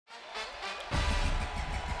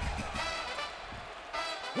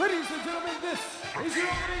Ladies and gentlemen, this is your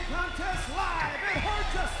opening contest live at Hard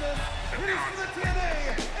Justice. It is for the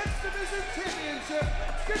TNA X Division Championship,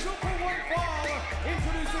 scheduled for one fall.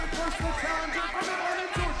 Introducing first the challenger from Atlanta,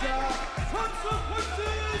 Georgia,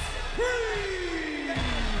 Consequences Creed.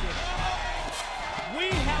 We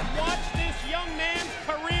have watched this young man's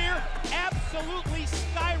career absolutely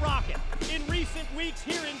skyrocket in recent weeks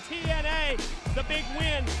here in TNA. The big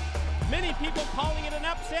win, many people calling it an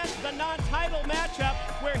upset, the non-title matchup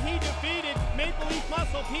where he defeated Maple Leaf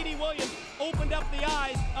Muscle Petey Williams, opened up the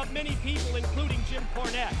eyes of many people, including Jim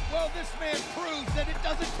Cornette. Well, this man proves that it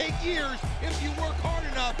doesn't take years if you work hard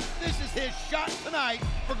enough. This is his shot tonight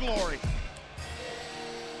for glory.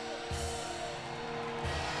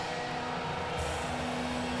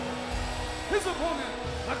 His opponent,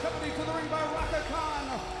 accompanied to the ring by Raka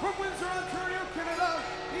Khan from Windsor, Ontario, Canada.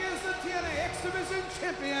 He is the TNA X Division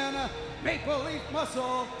Champion, Maple Leaf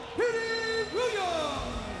Muscle, Petey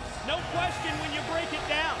Williams. No question when you break it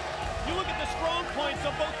down. You look at the strong points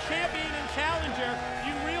of both champion and challenger,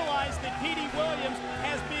 you realize that Petey Williams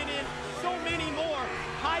has been in so many more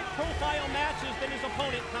high-profile matches than his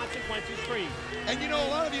opponent, Consequences Creed. And you know, a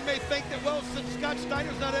lot of you may think that, well, since Scott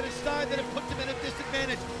Steiner's not at his side, that it puts him at a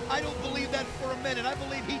disadvantage. I don't believe that for a minute. I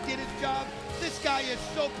believe he did his job. This guy is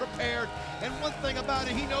so prepared. And one thing about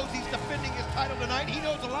it, he knows he's defending his title tonight. He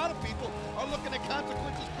knows a lot of people are looking at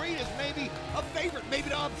Consequences Creed as maybe a favorite, maybe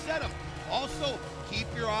to upset him. Also, keep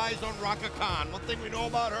your eyes on Raka Khan. One thing we know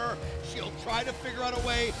about her, she'll try to figure out a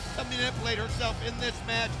way to manipulate herself in this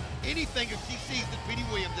match. Anything if she sees that Petey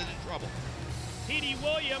Williams is in trouble. Petey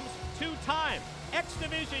Williams, two-time X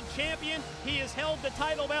Division champion. He has held the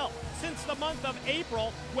title belt since the month of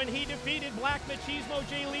April when he defeated Black Machismo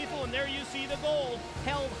Jay Lethal, and there you see the gold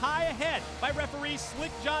held high ahead by referee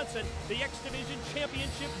Slick Johnson. The X Division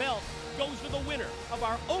championship belt goes to the winner of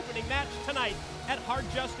our opening match tonight at Hard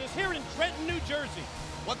Justice here in Trenton, New Jersey.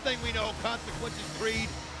 One thing we know, Consequences Creed,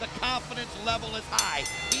 the confidence level is high.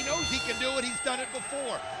 He knows he can do it, he's done it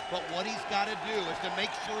before. But what he's got to do is to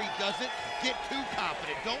make sure he doesn't get too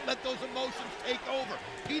confident. Don't let those emotions take over.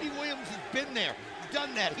 Petey Williams has been there,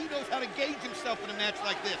 done that. He knows how to gauge himself in a match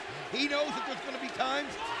like this. He knows that there's going to be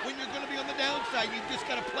times when you're going to be on the downside. You've just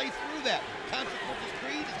got to play through that. Consequences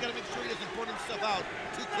Creed has got to make sure he doesn't burn himself out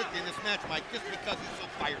too quickly in this match, Mike, just because he's so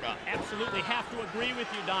fired up. Absolutely have to agree with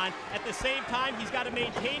you, Don. At the same time, he's got to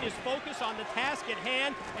maintain his focus on the task at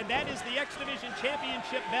hand, and that is the X Division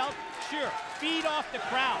Championship belt. Sure, feed off the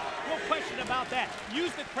crowd. No question about that.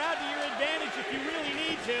 Use the crowd to your advantage if you really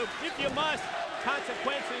need to, if you must.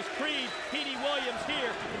 Consequences Creed, Petey Williams here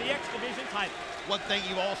for the X Division title. One thing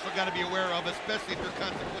you've also got to be aware of, especially if you're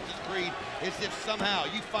Consequences Creed, is if somehow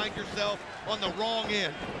you find yourself on the wrong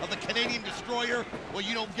end of the Canadian Destroyer, well,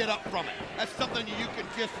 you don't get up from it. That's something you can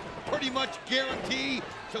just pretty much guarantee.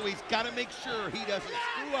 So he's got to make sure he doesn't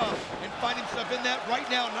screw up and find himself in that. Right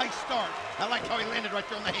now, nice start. I like how he landed right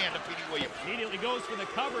there on the hand of Petey Williams. Immediately goes for the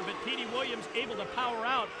cover, but Petey Williams able to power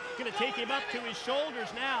out. Going to take him up to his shoulders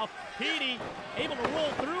now. Petey able to roll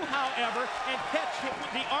through, however, and catch him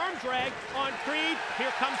with the arm drag on Creed.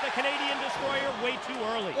 Here comes the Canadian Destroyer way too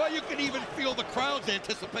early. Well, you can even feel the crowd's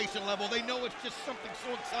anticipation level. They know it's just something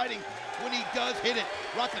so exciting when he does hit it.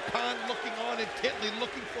 Raka Khan looking on intently,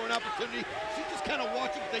 looking for an opportunity. She's just kind of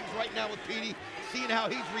watching things right now with Petey, seeing how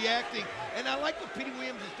he's reacting. And I like what Petey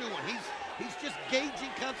Williams is doing. He's just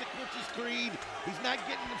gauging Consequences Creed. He's not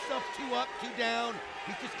getting himself too up, too down.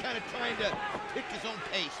 He's just kind of trying to pick his own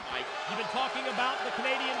pace, Mike. You've been talking about the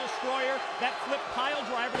Canadian Destroyer, that flip pile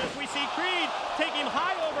driver, as we see Creed take him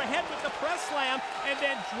high overhead with the press slam and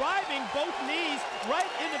then driving both knees right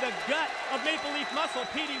into the gut of Maple Leaf Muscle,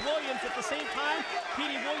 Petey Williams. At the same time,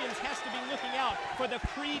 Petey Williams has to be looking out for the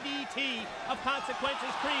Creed-DT of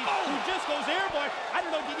Consequences Creed, who just goes airborne. I don't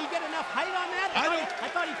know, did he get enough height on that? I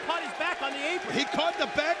thought he caught his back on the apron. He caught the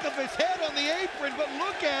back of his head on the apron, but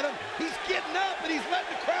look at him. He's getting up and he's letting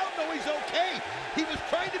the crowd know he's okay. He was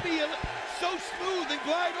trying to be so smooth and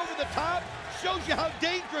glide over the top. Shows you how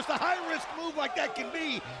dangerous a high-risk move like that can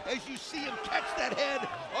be as you see him catch that head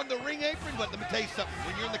on the ring apron. But let me tell you something,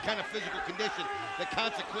 when you're in the kind of physical condition that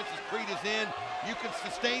Consequences Creed is in, you can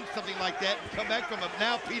sustain something like that and come back from it.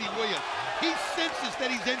 Now Petey Williams, he senses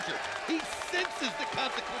that he's injured. He senses that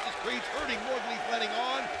Consequences Creed's hurting more than he's letting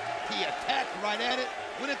on. He attacked right at it,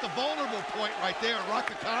 went at the vulnerable point right there.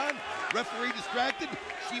 Raka Khan, referee distracted,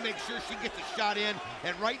 she makes sure she gets a shot in.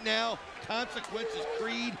 And right now, Consequences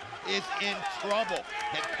Creed is in trouble.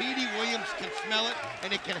 And Petey Williams can smell it,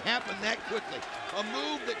 and it can happen that quickly. A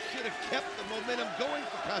move that should have kept the momentum going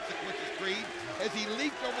for Consequences Creed as he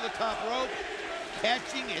leaped over the top rope,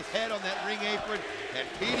 catching his head on that ring apron. And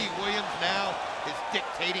Petey Williams now is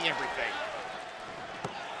dictating everything.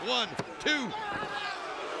 1, 2.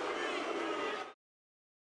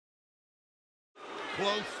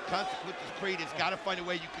 Close. Consequences. Creed has got to find a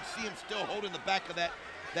way. You can see him still holding the back of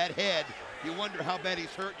that head. You wonder how bad he's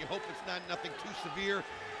hurt. You hope it's not nothing too severe,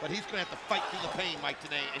 but he's going to have to fight through the pain, Mike,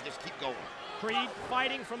 today, and just keep going. Creed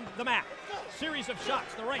fighting from the mat. Series of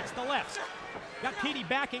shots, the rights, the lefts. Got Petey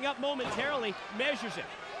backing up momentarily, measures it.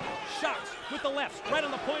 Shots with the lefts, right on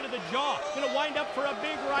the point of the jaw. Gonna wind up for a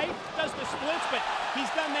big right, does the splits, but he's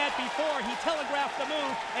done that before. He telegraphed the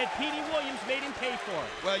move, and Petey Williams made him pay for it.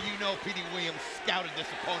 Well, you know Petey Williams scouted this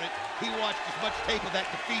opponent. He watched as much tape of that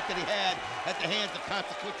defeat that he had at the hands of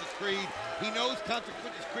Consequences Creed. He knows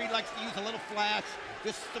Consequences Creed likes to use a little flash,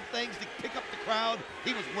 just some things to pick up the crowd.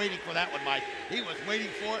 He was waiting for that one, Mike. He was waiting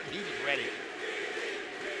for it, and he was ready.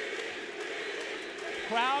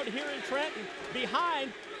 Crowd here in Trenton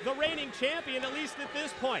behind the reigning champion, at least at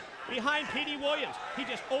this point. Behind Petey Williams. He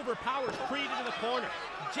just overpowers Creed into the corner.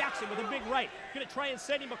 Jackson with a big right. Gonna try and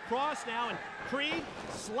send him across now, and Creed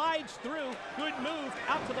slides through. Good move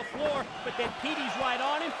out to the floor, but then Petey's right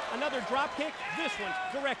on him. Another drop kick. This one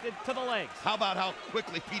directed to the legs. How about how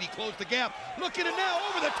quickly Petey closed the gap? Look at it now,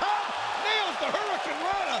 over the top. Nails the Hurricane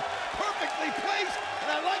Rana. Perfectly placed,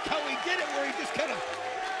 and I like how he did it where he just kind of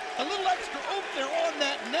a little extra oomph there on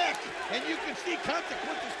that neck, and you can see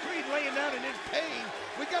Consequences Creed laying down and in pain.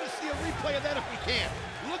 We got to see a replay of that if we can.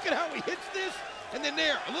 Look at how he hits this, and then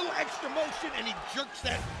there, a little extra motion, and he jerks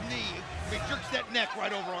that knee, he jerks that neck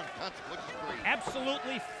right over on Consequences Creed.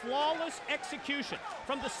 Absolutely flawless execution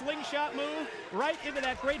from the slingshot move right into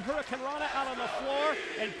that great Hurricane Rana out on the floor,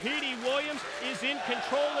 and Petey Williams is in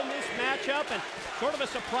control in this matchup, and sort of a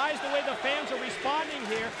surprise the way the fans are responding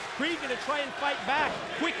here. Creed gonna try and fight back.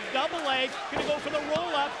 Quick double leg, gonna go for the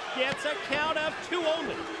roll-up, gets a count of 2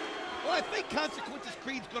 only. Well, I think Consequences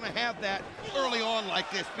Creed's going to have that early on like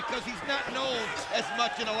this because he's not known as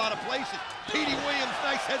much in a lot of places. Petey Williams,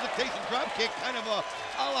 nice hesitation drop kick, kind of a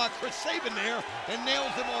la Chris Sabin there, and nails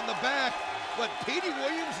him on the back. But Petey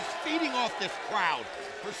Williams is feeding off this crowd.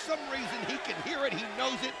 For some reason, he can hear it, he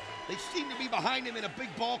knows it. They seem to be behind him in a big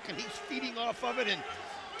bulk, and he's feeding off of it. And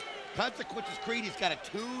Consequences Creed, he's got to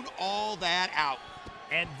tune all that out.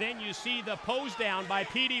 And then you see the pose down by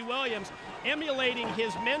Petey Williams, emulating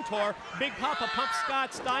his mentor, Big Papa Pump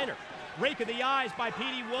Scott Steiner. Rake of the eyes by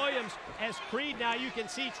Petey Williams as Creed now you can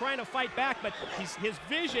see trying to fight back, but his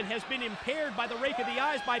vision has been impaired by the rake of the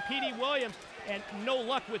eyes by Petey Williams, and no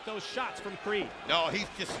luck with those shots from Creed. No, he's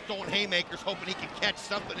just throwing haymakers, hoping he can catch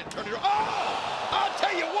something and turn it around. Oh! I'll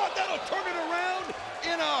tell you what, that'll turn it around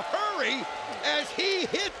in a hurry as he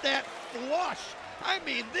hit that flush. I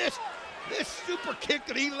mean, this super kick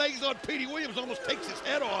that he lays on Petey Williams almost takes his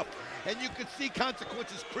head off. And you can see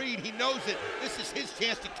Consequences Creed, he knows it. This is his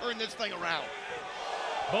chance to turn this thing around.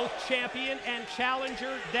 Both champion and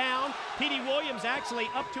challenger down. Petey Williams actually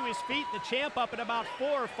up to his feet, the champ up at about 4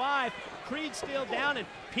 or 5. Creed still down, and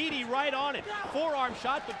Petey right on it. Forearm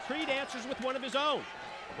shot, but Creed answers with one of his own.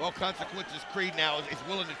 Well, Consequences Creed now is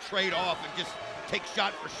willing to trade off and just take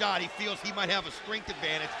shot for shot. He feels he might have a strength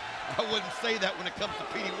advantage. I wouldn't say that when it comes to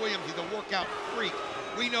Petey Williams. He's a workout freak.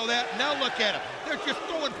 We know that. Now look at him. They're just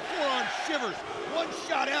throwing forearm shivers. One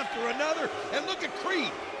shot after another. And look at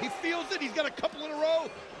Creed. He feels it. He's got a couple in a row.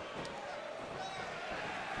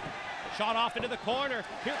 Shot off into the corner.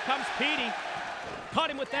 Here comes Petey. Caught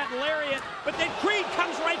him with that lariat, but then Creed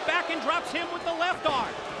comes right back and drops him with the left arm.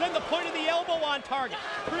 Then the point of the elbow on target.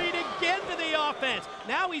 Creed again to the offense.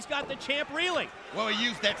 Now he's got the champ reeling. Well, he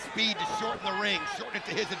used that speed to shorten the ring, shorten it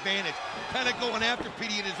to his advantage. Kind of going after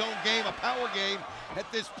Petey in his own game, a power game at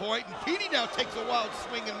this point. And Petey now takes a wild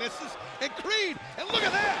swing and misses. And Creed, and look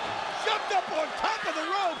at that, jumped up on top of the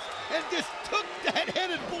ropes and just took that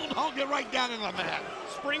headed bulldog right down in the mat.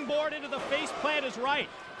 Springboard into the face plant is right.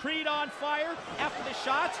 Creed on fire after the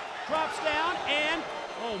shots, drops down, and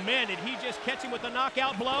oh man, did he just catch him with a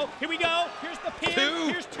knockout blow? Here we go, here's the pin,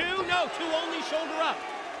 here's 2, no, 2 only, shoulder up.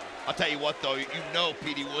 I'll tell you what though, you know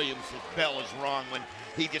Petey Williams' bell is wrong when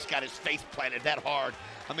he just got his face planted that hard.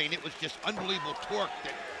 I mean, it was just unbelievable torque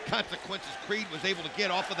that Consequences Creed was able to get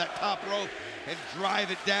off of that top rope and drive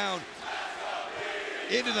it down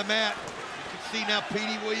into the mat. See now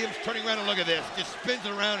Petey Williams turning around and look at this. Just spins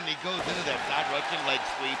around and he goes into that side Russian leg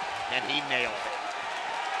sweep and he nails it.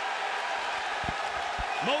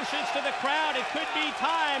 Motions to the crowd. It could be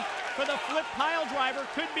time for the flip pile driver.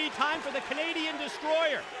 Could be time for the Canadian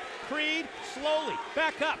Destroyer. Creed slowly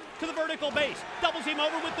back up to the vertical base. Doubles him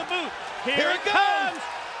over with the boot. Here it comes.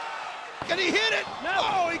 Can he hit it? No.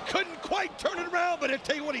 Oh, he couldn't quite turn it around, but I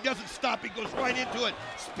tell you what, he doesn't stop. He goes right into it,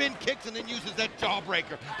 spin kicks, and then uses that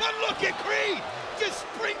jawbreaker. But look at Creed, just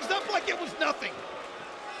springs up like it was nothing.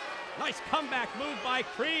 Nice comeback move by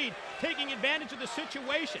Creed, taking advantage of the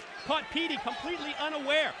situation. Caught Petey completely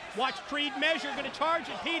unaware. Watch Creed measure, gonna charge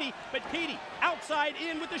at Petey, but Petey outside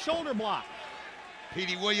in with the shoulder block.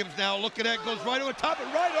 Petey Williams now looking at, goes right over top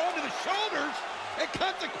and right onto the shoulders. And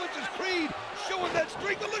Consequences Creed showing that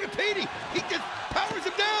strength. But look at Petey, he just powers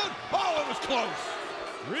him down. Oh, it was close.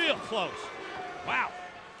 Real close. Wow.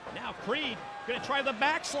 Now Creed gonna try the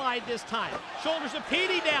backslide this time. Shoulders of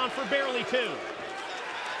Petey down for barely two.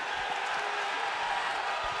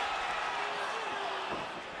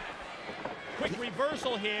 Quick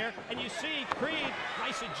reversal here, and you see Creed,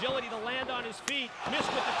 nice agility to land on his feet,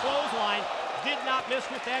 missed with the clothesline, did not miss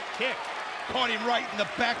with that kick. Caught him right in the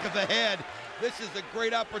back of the head. This is a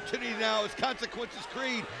great opportunity now as Consequences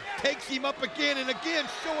Creed takes him up again and again,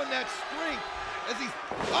 showing that strength as he's,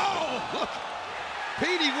 oh, look.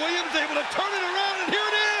 Petey Williams able to turn it around, and here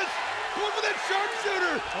it is. Going for that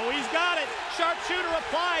sharpshooter. Oh, he's got it. Sharpshooter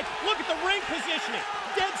applied. Look at the ring positioning.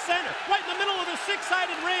 Dead center, right in the middle of the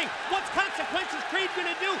six-sided ring. What's Consequences Creed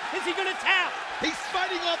gonna do? Is he gonna tap? He's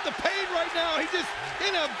fighting off the pain right now. He's just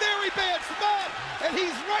in a very bad spot, and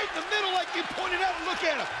he's right in the middle like you pointed out. Look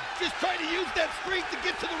at him, just trying to use that strength to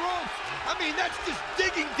get to the ropes. I mean, that's just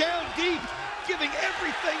digging down deep, giving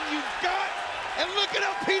everything you've got. And look at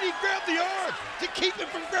how Petey grabbed the arm to keep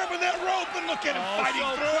him from grabbing that rope, and look at him fighting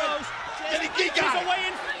so through close. it. And he got it. Away,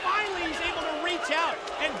 and finally he's able to reach out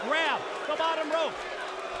and grab the bottom rope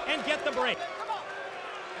and get the break.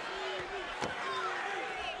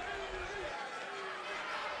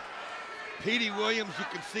 Petey Williams, you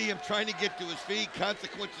can see him trying to get to his feet.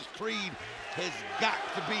 Consequences Creed has got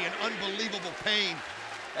to be in unbelievable pain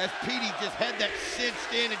as Petey just had that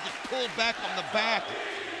cinched in and just pulled back on the back.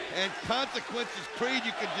 And Consequences Creed,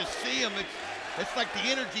 you can just see him. It's like the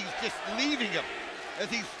energy's just leaving him as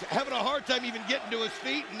he's having a hard time even getting to his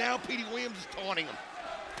feet, and now Petey Williams is taunting him.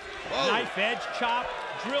 Whoa. Knife edge chop,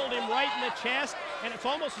 drilled him right in the chest, and it's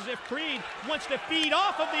almost as if Creed wants to feed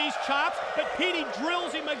off of these chops, but Petey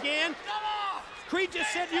drills him again. Creed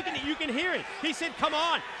just said, you can hear it. He said, come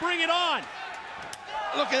on, bring it on.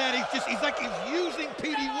 Look at that, he's like he's using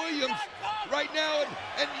Petey Williams right now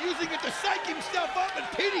and using it to psych himself up, and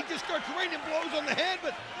Petey just starts raining blows on the head,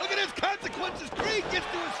 but look at his Consequences. Creed gets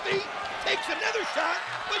to his feet, takes another shot,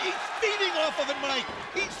 but he's feeding off of it, Mike.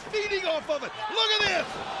 He's feeding off of it. Look at this.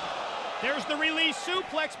 There's the release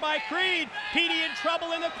suplex by Creed. Petey in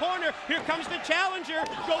trouble in the corner. Here comes the challenger,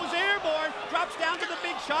 goes airborne, drops down to the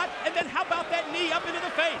big shot, and then how about that knee up into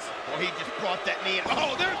the face? Well, he just brought that knee in.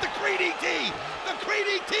 Oh, there's the Creed ET. The Creed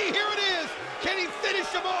ET, here it is. Can he finish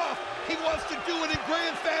him off? He wants to do it in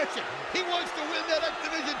grand fashion. He wants to win that X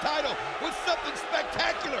Division title with something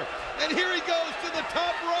spectacular. And here he goes to the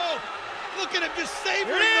top rope. Look at him just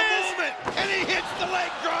savoring the moment. And he hits the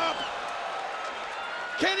leg drop.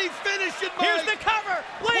 Can he finish it, Mike? Here's the cover.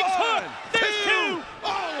 Legs hook. There's two.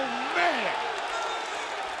 Oh, man.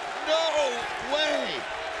 No way.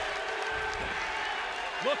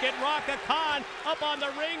 Look at Raka Khan up on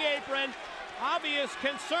the ring apron. Obvious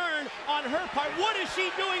concern on her part. What is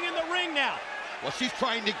she doing in the ring now? Well, she's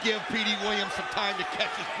trying to give Petey Williams some time to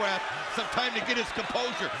catch his breath, some time to get his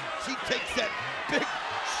composure. She takes that big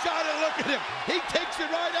shot and look at him. He takes it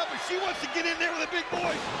right up, and she wants to get in there with the big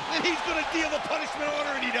boys. Then he's going to deal the punishment on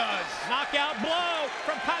her, and he does. Knockout blow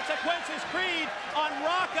from Consequences Creed on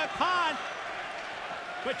Raka Khan.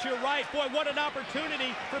 But you're right, boy, what an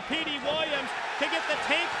opportunity for Petey Williams to get the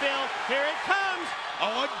tank filled. Here it comes.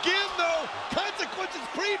 Oh, again, though, Consequences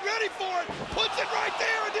Creed ready for it. Puts it right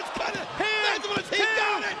there, and just kind of, he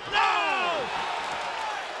got it. No!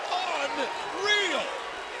 Unreal.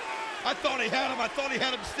 I thought he had him. I thought he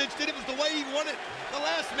had him cinched in. It was the way he won it the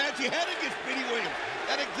last match he had against Petey Williams.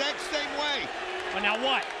 That exact same way. Well, now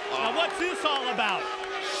what? Now what's this all about?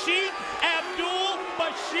 Sheikh Abdul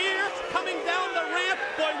Bashir coming down the ramp.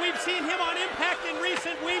 Boy, we've seen him on Impact in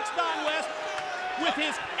recent weeks, Don West, with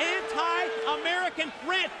his anti-American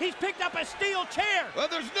rant. He's picked up a steel chair. Well,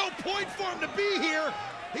 there's no point for him to be here.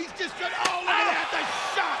 He's just trying, oh, look at that, the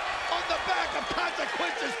shot on the back of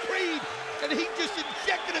Consequences Creed. And he just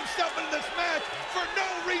injected himself into this match for no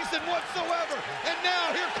reason whatsoever. And now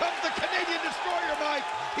here comes the Canadian Destroyer, Mike.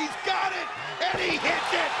 He's got it, and he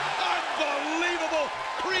hits it. Unbelievable.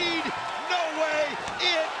 Creed, no way.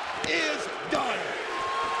 It is done.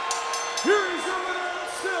 Here is your winner,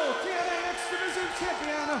 still TNA X Division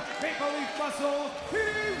Champion, Maple Leaf Muscle,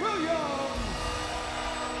 Petey Williams.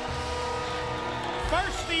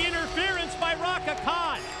 First, the interference by Raka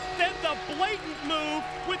Khan. Then the blatant move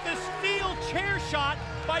with the steel chair shot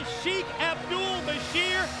by Sheikh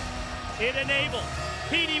Abdul-Bashir. It enables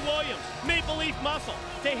Petey Williams, Maple Leaf Muscle,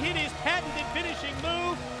 to hit his patented finishing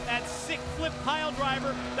move, that sick flip pile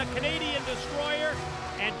driver, the Canadian Destroyer,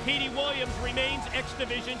 and Petey Williams remains X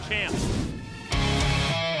Division champ.